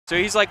So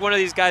he's like one of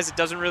these guys that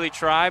doesn't really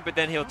try, but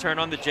then he'll turn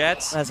on the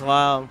jets. That's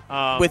wild.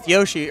 With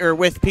Yoshi, or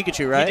with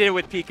Pikachu, right? He did it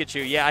with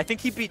Pikachu. Yeah, I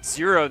think he beat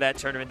Zero that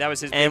tournament. That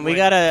was his And big we win.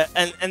 gotta,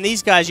 and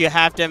these guys you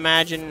have to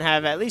imagine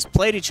have at least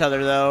played each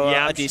other though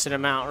a decent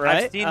amount,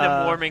 right? I've seen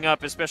them warming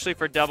up, especially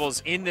for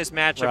doubles in this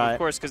matchup, of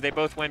course, because they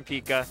both went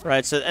Pika.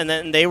 Right. So and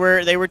then they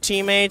were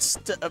teammates,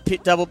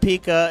 double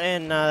Pika,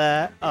 and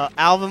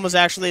Alvin was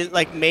actually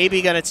like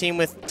maybe gonna team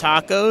with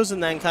Tacos,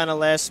 and then kind of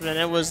last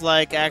minute was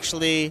like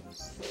actually.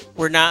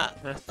 We're not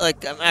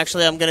like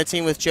I'm gonna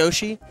team with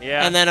Joshi.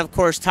 Yeah. And then of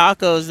course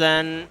Tacos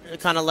then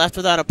kind of left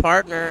without a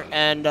partner,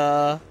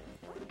 and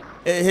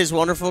his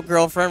wonderful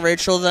girlfriend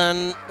Rachel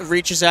then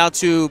reaches out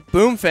to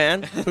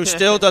Boomfan, who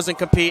still doesn't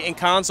compete in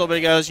console, but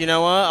he goes, you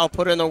know what? I'll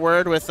put in the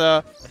word with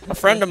a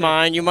friend of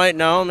mine. You might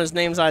know him. His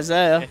name's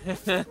Isaiah.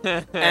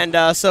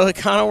 And so it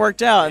kind of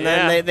worked out, and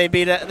then they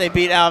beat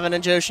Alvin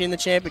and Joshi in the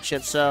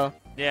championship. So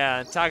yeah,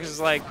 and Tacos is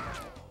like,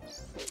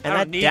 and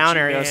that down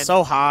area was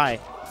so high.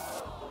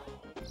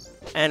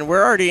 And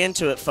we're already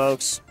into it,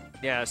 folks.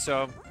 Yeah,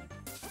 so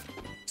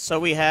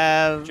we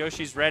have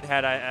Joshi's red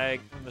hat,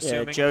 I'm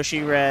assuming. Yeah,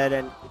 Joshi red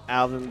and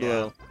Alvin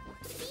blue.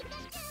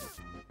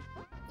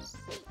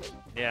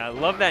 Yeah, I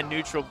love that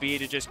neutral B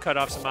to just cut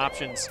off some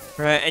options.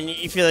 Right, and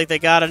you feel like they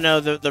got to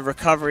know the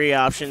recovery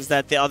options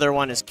that the other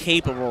one is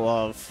capable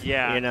of.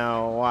 Yeah. You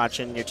know,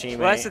 watching your teammate.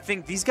 Well, that's the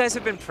thing. These guys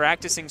have been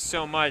practicing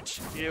so much.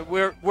 You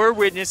know, we're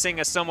witnessing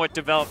a somewhat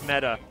developed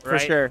meta, right? For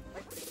sure.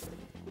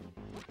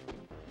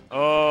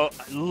 Oh,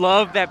 I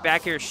love that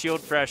back air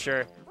shield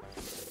pressure.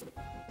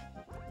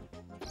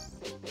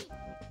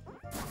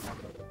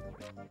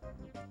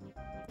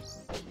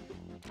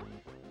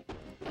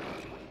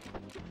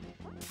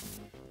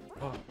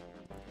 Oh.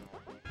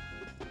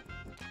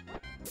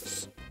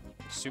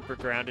 Super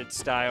grounded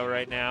style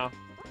right now.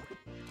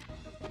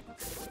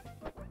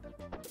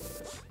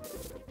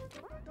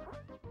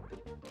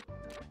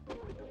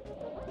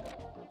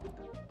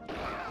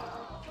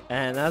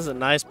 And that's a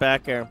nice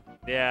back air.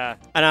 Yeah.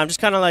 And I'm just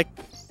kind of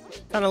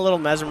a little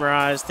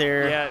mesmerized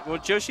here. Yeah, well,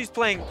 Joshi's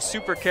playing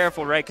super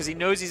careful, right? Because he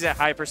knows he's at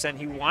high percent.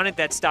 He wanted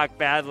that stock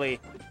badly.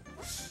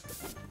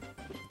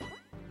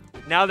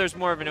 Now there's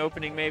more of an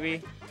opening,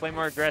 maybe. Play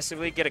more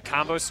aggressively, get a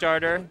combo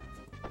starter.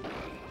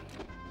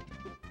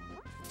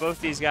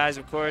 Both these guys,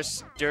 of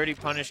course, dirty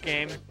punish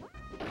game.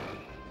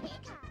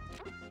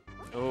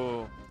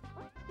 Oh.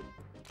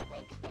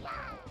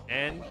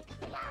 And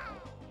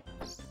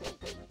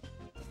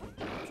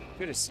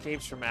good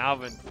escapes from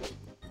Alvin.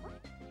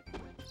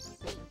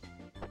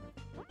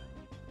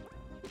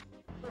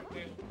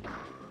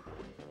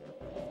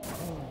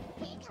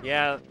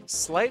 Yeah,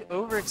 slight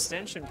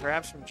overextension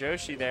perhaps from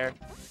Joshi there,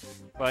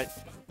 but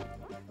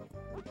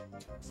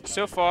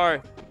so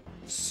far,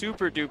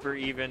 super duper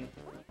even.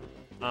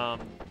 You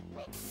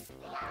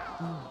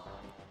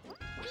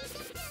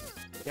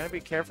gotta be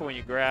careful when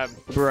you grab.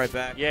 We'll be right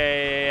back.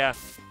 Yeah.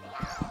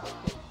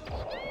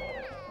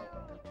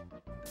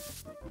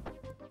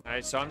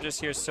 Alright, so I'm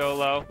just here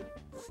solo.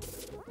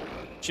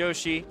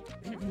 Joshi,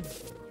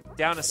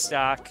 down a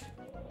stock.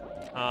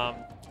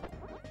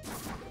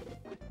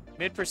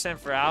 Mid percent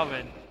for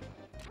Alvin.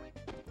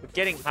 But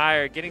getting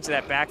higher, getting to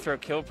that back throw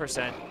kill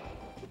percent.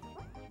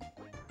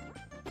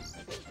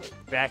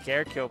 Back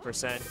air kill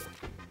percent.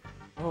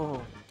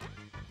 Oh.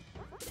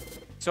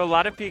 So a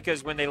lot of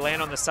Pikas, when they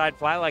land on the side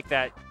flat like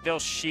that, they'll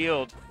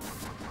shield.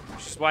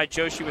 Which is why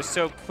Joshi was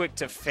so quick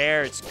to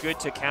fair. It's good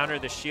to counter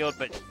the shield,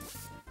 but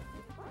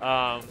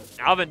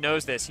Alvin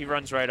knows this. He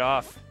runs right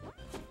off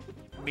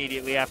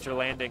immediately after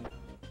landing.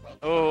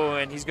 Oh,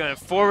 and he's going to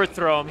forward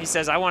throw him. He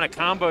says, I want to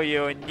combo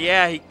you. And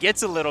yeah, he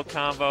gets a little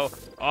combo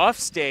off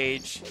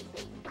stage.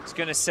 He's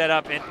going to set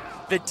up. And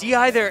the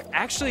DI there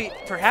actually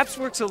perhaps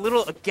works a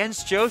little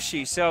against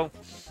Joshi. So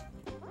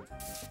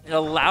it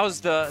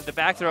allows the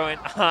back throw. And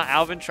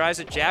Alvin tries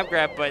a jab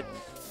grab, but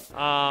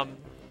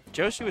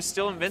Joshi was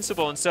still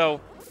invincible. And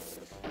so,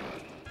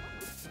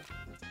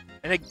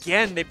 and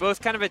again, they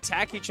both kind of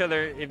attack each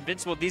other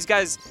invincible. These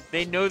guys,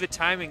 they know the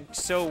timing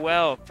so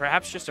well.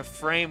 Perhaps just a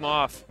frame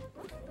off.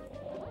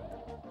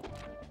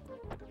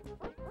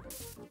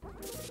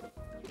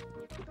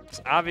 It's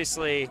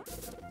obviously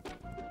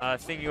a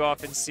thing you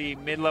often see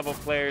mid-level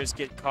players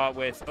get caught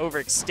with,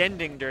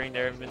 overextending during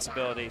their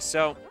invincibility.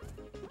 So,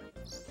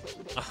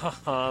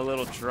 a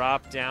little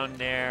drop down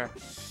there.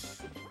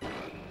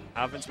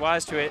 Alvin's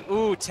wise to it.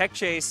 Ooh, tech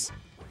chase.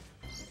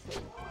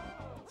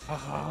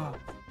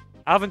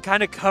 Alvin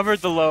kind of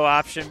covered the low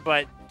option,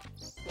 but...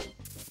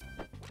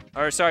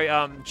 Or, sorry,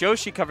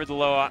 Joshi covered the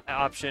low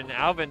option.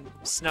 Alvin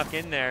snuck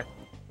in there.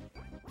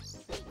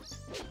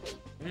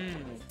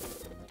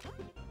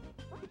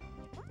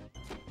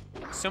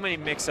 So many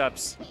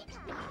mix-ups.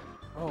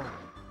 Oh.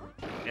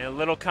 And a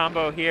little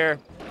combo here.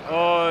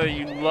 Oh,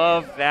 you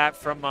love that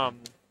from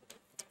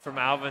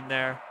Alvin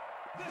there.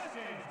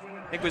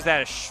 I think was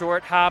that a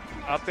short hop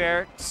up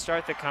air to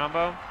start the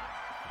combo?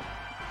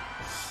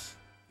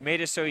 Made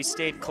it so he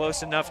stayed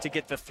close enough to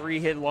get the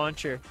 3-hit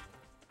launcher.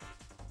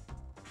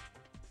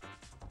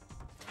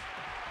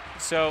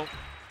 So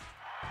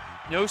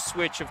No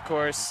switch, of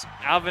course.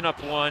 Alvin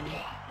up 1.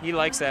 He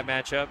likes that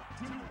matchup.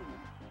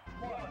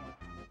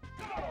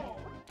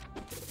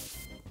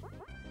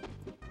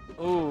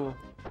 Ooh.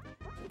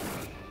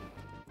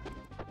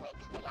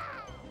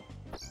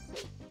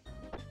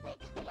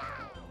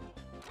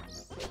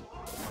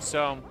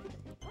 So.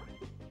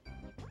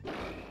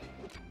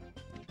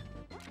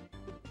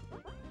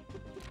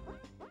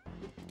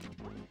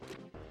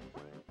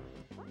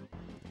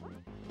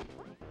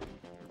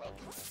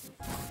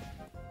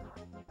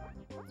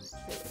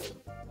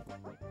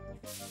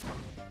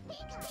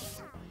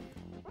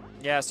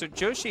 Yeah, so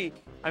Joshi,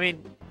 I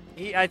mean,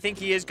 I think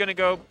he is going to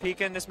go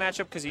Pika in this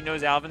matchup because he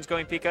knows Alvin's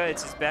going Pika.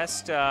 It's his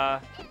best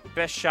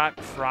shot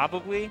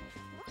probably.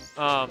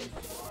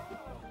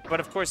 But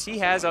of course, he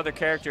has other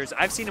characters.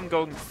 I've seen him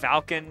going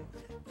Falcon.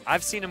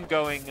 I've seen him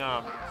going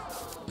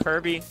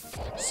Kirby.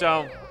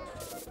 So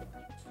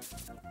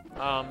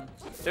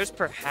there's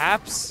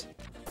perhaps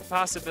a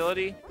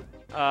possibility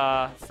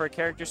for a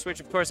character switch.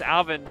 Of course,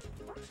 Alvin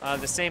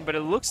the same, but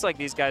it looks like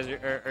these guys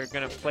are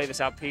going to play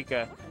this out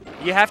Pika.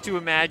 You have to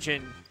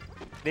imagine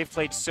they've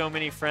played so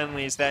many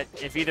friendlies that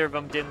if either of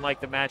them didn't like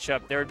the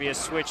matchup, there would be a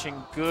switch,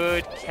 and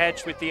good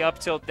catch with the up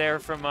tilt there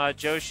from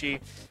Joshi,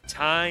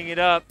 tying it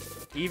up,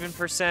 even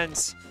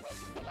percents,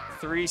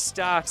 3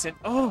 stocks, and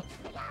oh,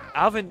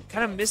 Alvin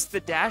kind of missed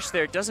the dash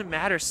there. Doesn't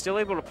matter, still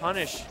able to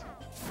punish.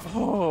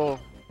 Oh,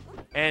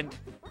 and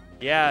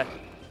yeah,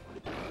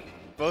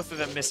 both of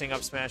them missing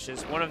up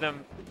smashes. One of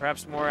them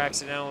perhaps more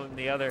accidental than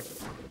the other.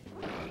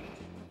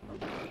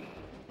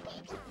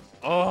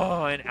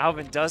 Oh, and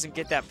Alvin doesn't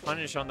get that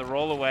punish on the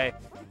roll away.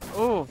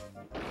 Oh,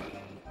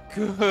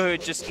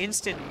 good. Just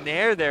instant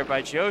nair there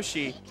by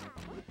Joshi.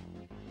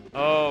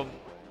 Oh,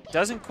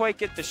 doesn't quite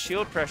get the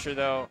shield pressure,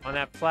 though, on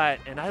that plat.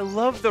 And I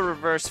love the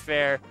reverse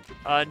fair,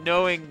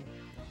 knowing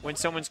when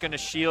someone's going to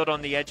shield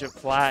on the edge of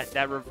plat.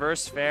 That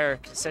reverse fair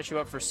can set you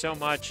up for so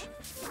much.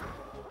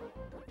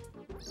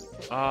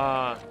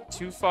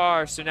 Too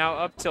far. So now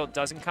up tilt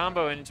doesn't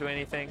combo into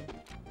anything.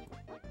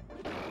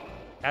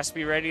 Has to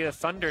be ready to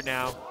thunder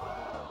now.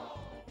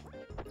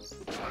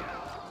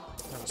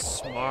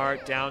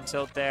 Smart down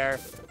tilt there.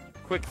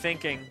 Quick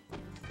thinking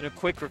and a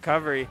quick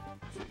recovery.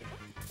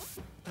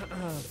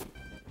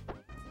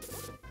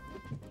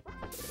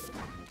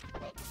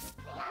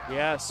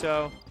 Yeah,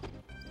 so.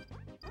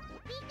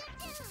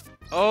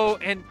 Oh,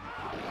 and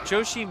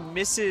Joshi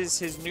misses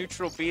his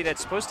neutral B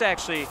that's supposed to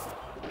actually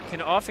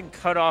can often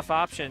cut off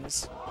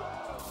options.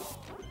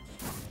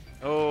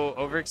 Oh,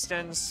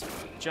 overextends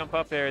jump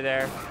up air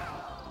there.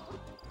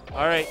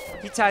 All right,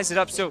 he ties it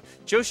up. So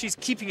Joshi's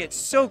keeping it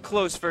so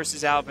close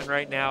versus Alvin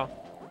right now.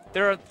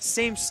 They're the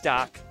same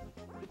stock.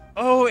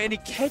 Oh, and he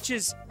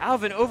catches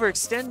Alvin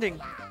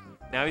overextending.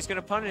 Now he's going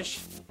to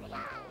punish.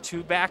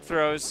 2 back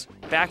throws.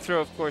 Back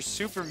throw, of course,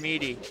 super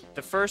meaty.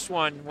 The first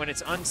one, when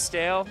it's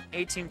unstale,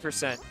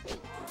 18%.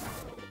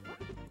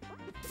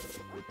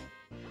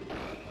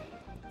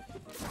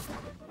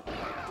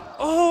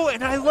 Oh,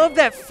 and I love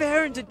that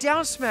fair into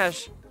down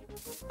smash.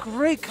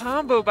 Great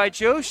combo by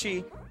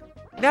Joshi.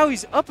 Now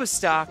he's up a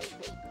stock.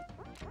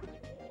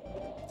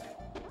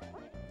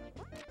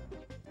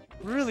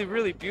 Really,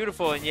 really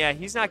beautiful. And yeah,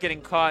 he's not getting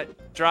caught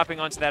dropping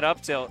onto that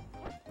up tilt.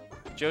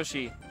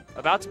 Joshi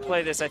about to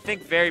play this, I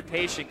think, very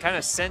patient, kind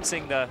of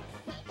sensing the,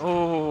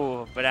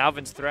 oh, but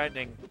Alvin's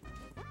threatening.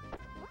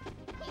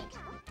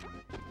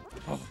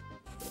 Oh.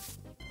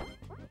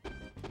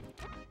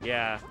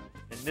 Yeah,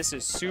 and this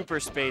is super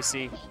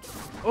spacey.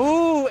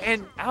 Oh,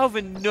 and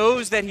Alvin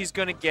knows that he's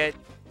going to get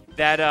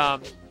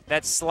that,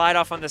 that slide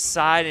off on the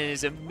side and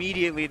is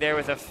immediately there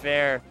with a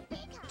fair.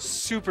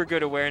 Super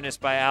good awareness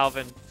by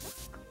Alvin.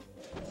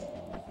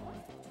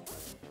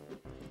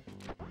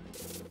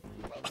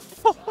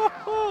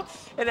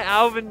 And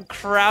Alvin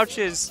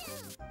crouches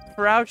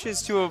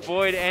to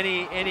avoid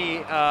any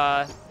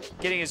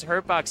getting his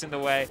hurt box in the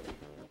way.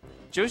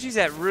 Joshi's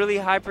at really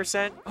high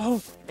percent.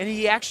 Oh, and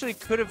he actually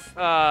could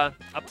have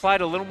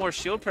applied a little more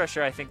shield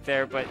pressure, I think,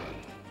 there, but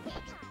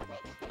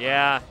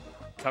yeah,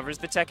 covers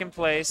the tech in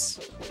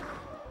place.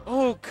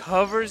 Oh,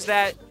 covers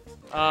that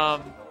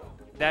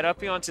that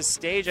uppy onto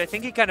stage. I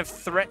think he kind of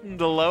threatened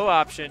the low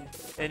option,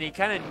 and he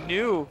kind of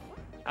knew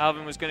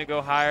Alvin was going to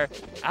go higher.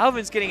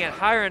 Alvin's getting at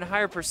higher and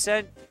higher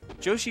percent.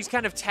 Joshi's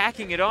kind of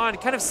tacking it on,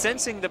 kind of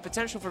sensing the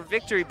potential for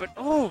victory, but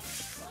oh,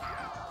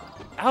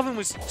 Alvin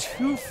was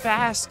too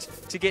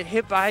fast to get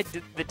hit by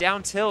the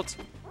down tilt.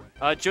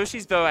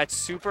 Joshi's, though, at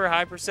super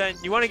high percent.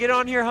 You want to get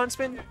on here,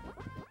 Huntsman?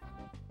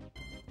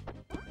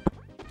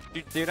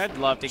 Dude, I'd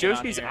love to get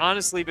on Joshi's here.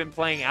 honestly been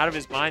playing out of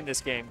his mind this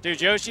game. Dude,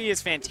 Joshi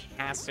is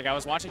fantastic. I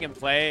was watching him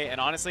play,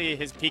 and honestly,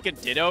 his Pika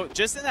Ditto,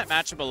 just in that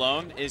matchup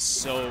alone, is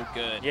so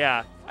good.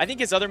 Yeah. I think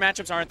his other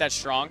matchups aren't that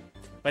strong,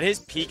 but his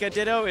Pika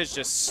Ditto is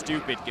just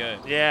stupid good.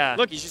 Yeah.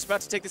 Look, he's just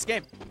about to take this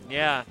game.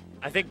 Yeah.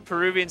 I think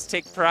Peruvians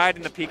take pride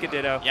in the Pika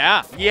Ditto.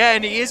 Yeah. Yeah,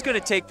 and he is going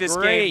to take this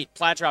game. Great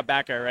plat drop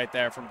back air right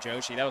there from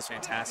Joshi. That was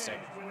fantastic.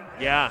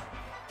 Yeah.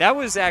 That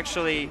was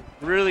actually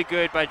really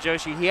good by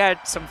Joshi. He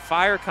had some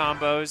fire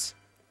combos.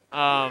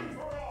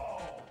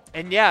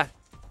 And yeah,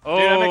 Oh.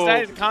 Dude, I'm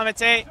excited to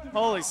commentate.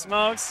 Holy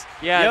smokes.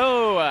 Yeah.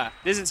 Yo.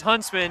 This is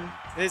Huntsman.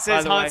 This by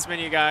is the way. Huntsman,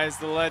 you guys,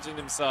 the legend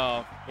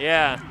himself.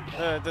 Yeah.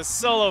 The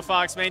solo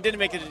Fox main didn't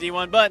make it to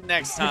D1, but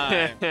next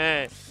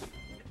time.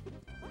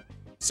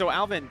 So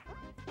Alvin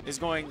is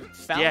going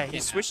Falcon. Yeah, he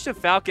switched to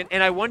Falcon,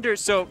 and I wonder,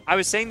 so I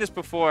was saying this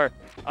before,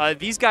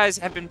 these guys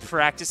have been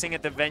practicing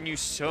at the venue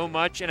so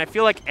much, and I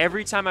feel like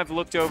every time I've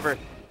looked over,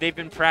 they've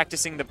been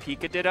practicing the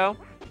Pika Ditto.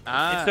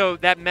 And so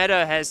that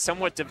meta has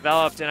somewhat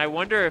developed, and I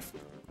wonder if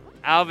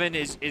Alvin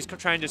is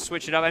trying to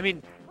switch it up. I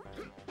mean,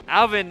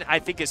 Alvin, I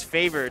think, is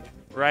favored,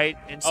 right?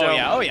 And so,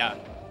 oh yeah.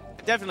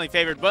 Definitely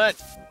favored, but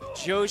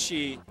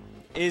Joshi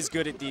is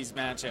good at these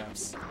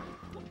matchups.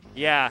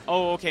 Yeah.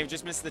 Oh, okay,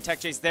 just missed the tech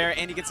chase there,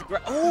 and he gets a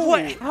grab. Oh,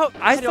 what?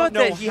 I thought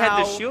that he had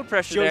the shield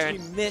pressure there.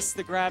 Joshi missed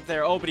the grab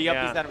there. Oh, but he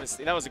up that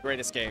mistake. That was a great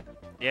escape.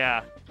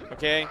 Yeah.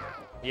 Okay.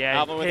 Yeah.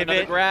 Alvin with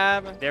another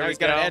grab. There now we he's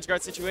got go. an edge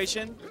guard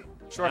situation.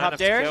 Short Not hop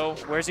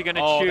dares. Where's he going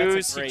to Oh,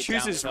 choose? He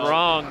chooses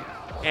wrong.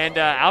 And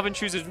Alvin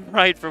chooses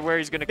right for where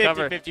he's going to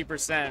cover.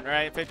 50%,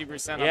 right?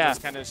 50% on Yeah. those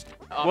kind of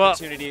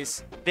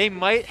opportunities. They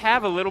might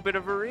have a little bit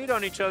of a read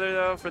on each other,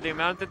 though, for the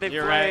amount that they've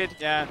You're played. right,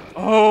 yeah.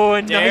 Oh,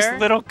 a Dare? nice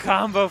little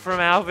combo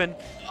from Alvin.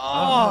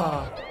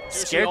 Oh,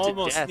 scared Joshi to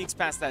almost death. sneaks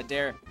past that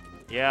dare.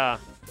 Yeah.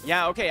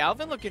 Yeah, okay,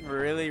 Alvin looking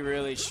really,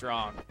 really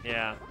strong.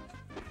 Yeah.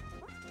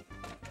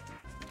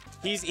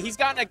 He's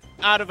gotten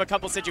out of a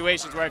couple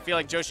situations where I feel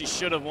like Joshi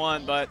should have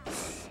won, but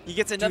he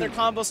gets another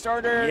combo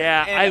starter.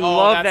 Yeah, and, I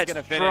love that's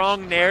that gonna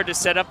strong nair to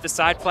set up the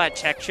side flat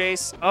check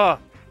chase. Oh.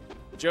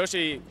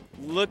 Joshi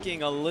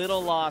looking a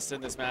little lost in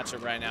this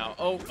matchup right now.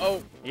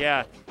 Oh.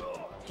 Yeah.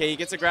 Okay, he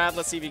gets a grab.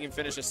 Let's see if he can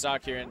finish his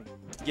stock here and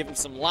give him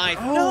some life.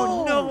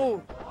 Oh,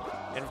 no.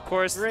 And, of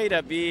course, Great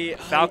up B.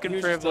 Falcon he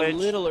was privilege. just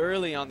a little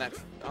early on that.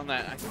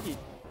 I think he...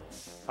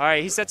 All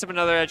right, he sets up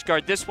another edge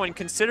guard. This one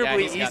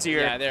considerably easier.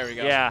 Yeah, there we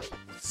go. Yeah.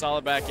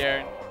 Solid back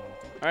air.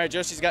 All right,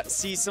 Joshi's got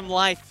some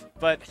life,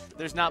 but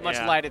there's not much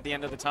light at the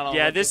end of the tunnel.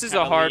 Yeah, this is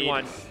a hard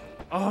one.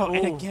 Oh,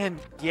 and again,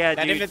 yeah,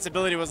 that dude.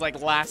 invincibility was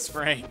like last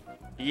frame.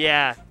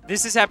 Yeah,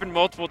 this has happened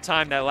multiple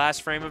times, that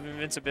last frame of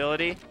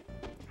invincibility.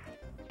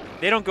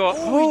 They don't go.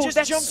 Oh, he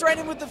just jumps right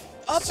in with the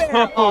up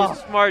air. So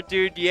smart,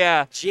 dude,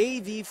 yeah.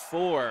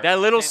 JV4. That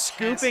little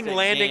Fantastic scooping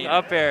landing game.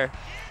 up air.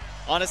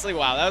 Honestly,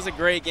 wow, that was a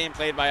great game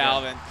played by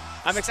Alvin.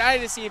 I'm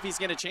excited to see if he's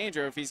going to change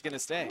or if he's going to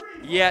stay.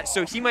 Yeah,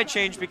 so he might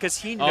change because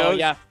he knows.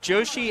 yeah.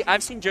 Joshi,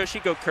 I've seen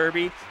Joshi go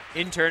Kirby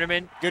in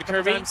tournament. Good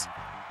Kirby? Times.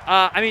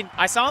 I mean,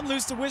 I saw him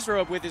lose to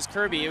Wizrobe with his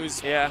Kirby. It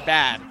was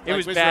bad. It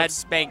was Wizrobe bad.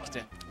 Spanked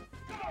him.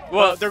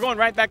 Well, They're going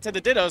right back to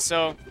the Ditto,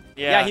 so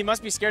yeah, he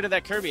must be scared of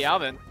that Kirby,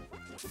 Alvin.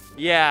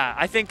 Yeah,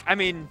 I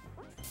mean,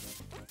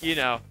 you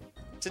know,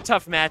 it's a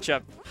tough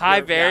matchup.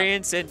 High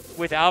variance, and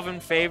with Alvin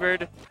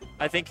favored,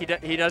 I think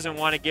he doesn't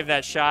want to give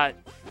that shot.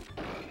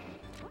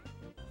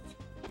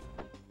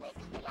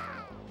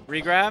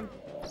 Regrab.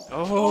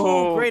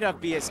 Oh, Great up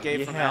B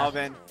escape from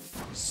Alvin.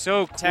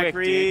 So quick, Tech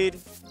read.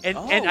 dude.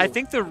 And I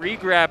think the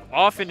regrab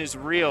often is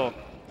real,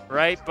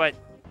 right? But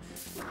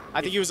I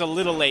think he was a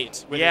little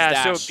late with his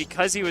dash. so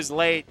because he was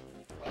late.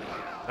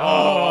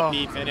 up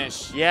B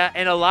finish. Yeah,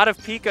 and a lot of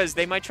Pikas,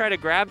 they might try to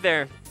grab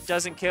there.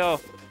 Doesn't kill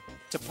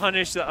to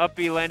punish the up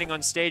B landing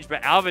on stage,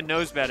 but Alvin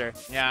knows better.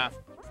 Yeah.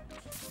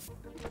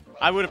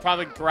 I would have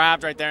probably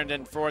grabbed right there and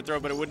then forward throw,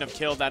 but it wouldn't have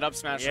killed. That up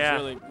smash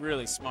was really,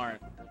 really smart.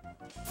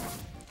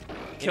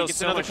 Kills gets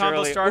so another much combo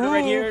early. starter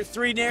right Ooh, here.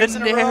 3 nairs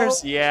the in a row.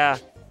 nairs, yeah.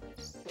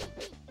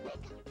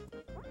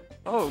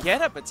 Oh,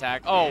 get up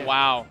attack. Oh,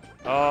 wow.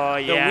 Oh,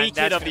 yeah. The weak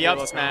hit of the up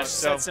gonna be smash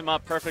so sets him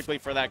up perfectly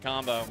for that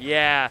combo.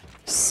 Yeah.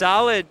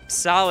 Solid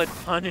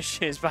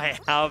punishes by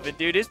Alvin,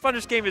 dude. His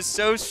punish game is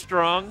so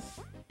strong,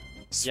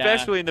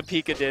 especially in the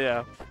Pika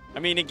Ditto. I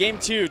mean, in game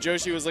 2,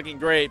 Joshi was looking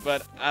great,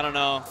 but I don't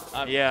know.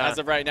 As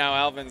of right now,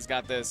 Alvin's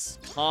got this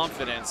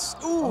confidence.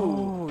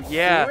 Ooh,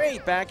 yeah.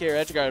 Great back air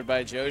edge guard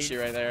by Joshi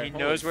right there. He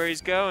knows where he's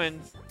going.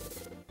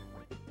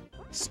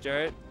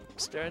 Starting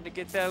to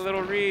get that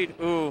little read.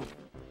 Ooh.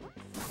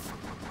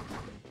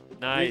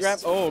 Nice.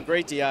 Regrab. Oh,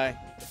 great DI.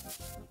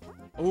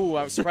 Ooh,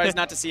 I was surprised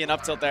not to see an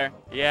up tilt there.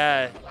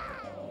 Yeah.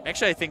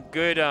 Actually, I think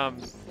good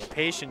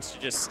patience to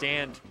just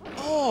stand.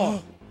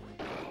 Oh.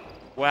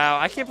 Wow,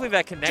 I can't believe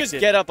that connected. Just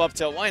get up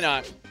tilt. Why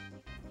not?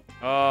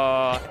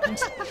 Oh.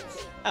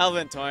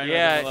 Alvin toying with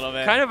him a little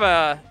bit.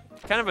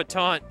 kind of a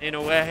taunt in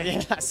a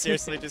way. Yeah,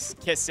 seriously, just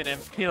kissing him.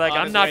 You're like,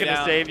 I'm not going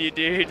to save you,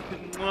 dude.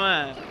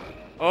 Mwah.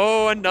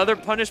 Oh, another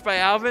punish by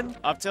Alvin.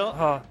 Up tilt?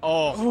 Oh.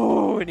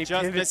 Oh. And he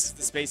just pivots. misses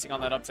the spacing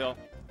on that up tilt.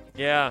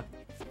 Yeah.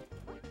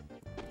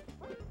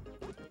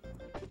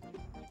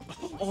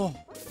 Oh.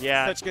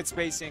 Yeah. Such good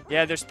spacing.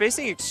 Yeah, they're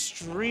spacing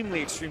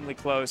extremely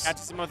close.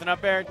 Catches him with an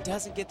up air.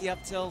 Doesn't get the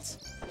up tilt.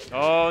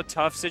 Oh,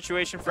 tough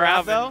situation for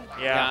Grab, Alvin.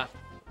 though? Yeah.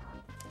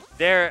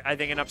 There, I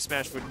think an up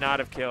smash would not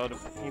have killed,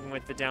 even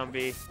with the down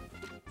B.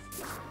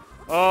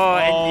 Oh,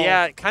 and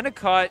yeah, kind of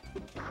caught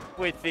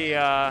with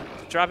the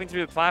dropping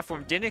through the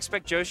platform. Didn't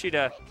expect Joshi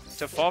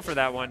to fall for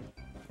that one.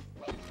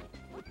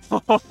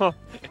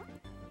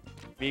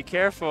 Be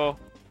careful.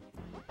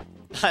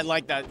 I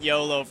like that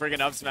YOLO freaking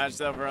up smash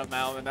though from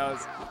Alvin. That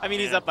was, I mean,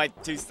 he's up by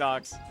 2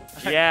 stocks.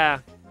 Yeah.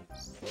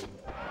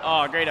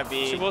 Oh, great up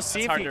B. So we'll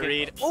see That's if hard he to can-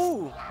 read.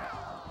 Ooh.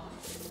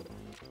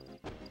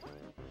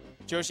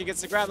 Joshi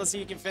gets the grab. Let's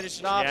see if he can finish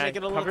it off, Yeah, make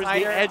it a little covers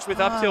tighter. the edge with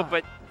up tilt,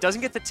 but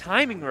doesn't get the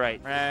timing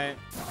right. Right.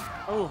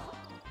 Oh.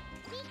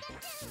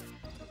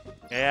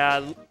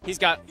 Yeah. He's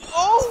got.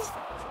 Oh!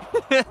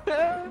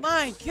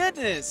 My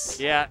goodness.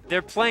 Yeah,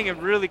 they're playing it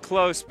really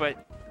close,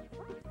 but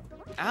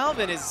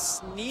Alvin is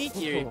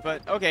sneaky,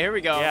 but okay, here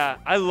we go. yeah,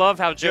 I love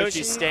how Joshi,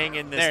 Joshi's staying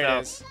in this there it though.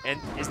 is. And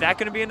is that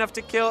going to be enough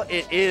to kill?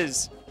 It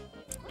is.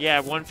 Yeah,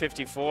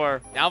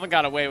 154. Alvin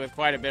got away with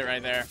quite a bit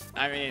right there.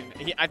 I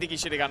mean, I think he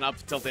should have gotten up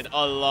tilted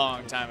a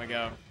long time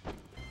ago.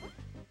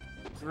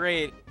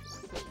 Great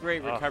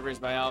recoveries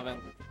by Alvin.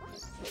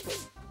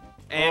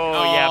 And,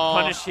 Oh, yeah,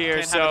 punish here,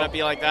 Can't so- have it not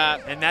be like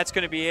that. And that's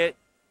going to be it.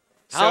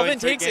 So Alvin in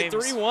 3 takes it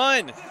games-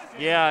 3-1.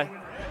 Yeah.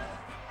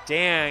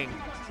 Dang.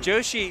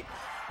 Joshi,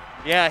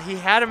 yeah, he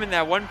had him in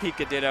that one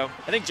Pika Ditto.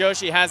 I think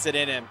Joshi has it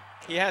in him.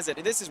 He has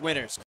it. This is winners.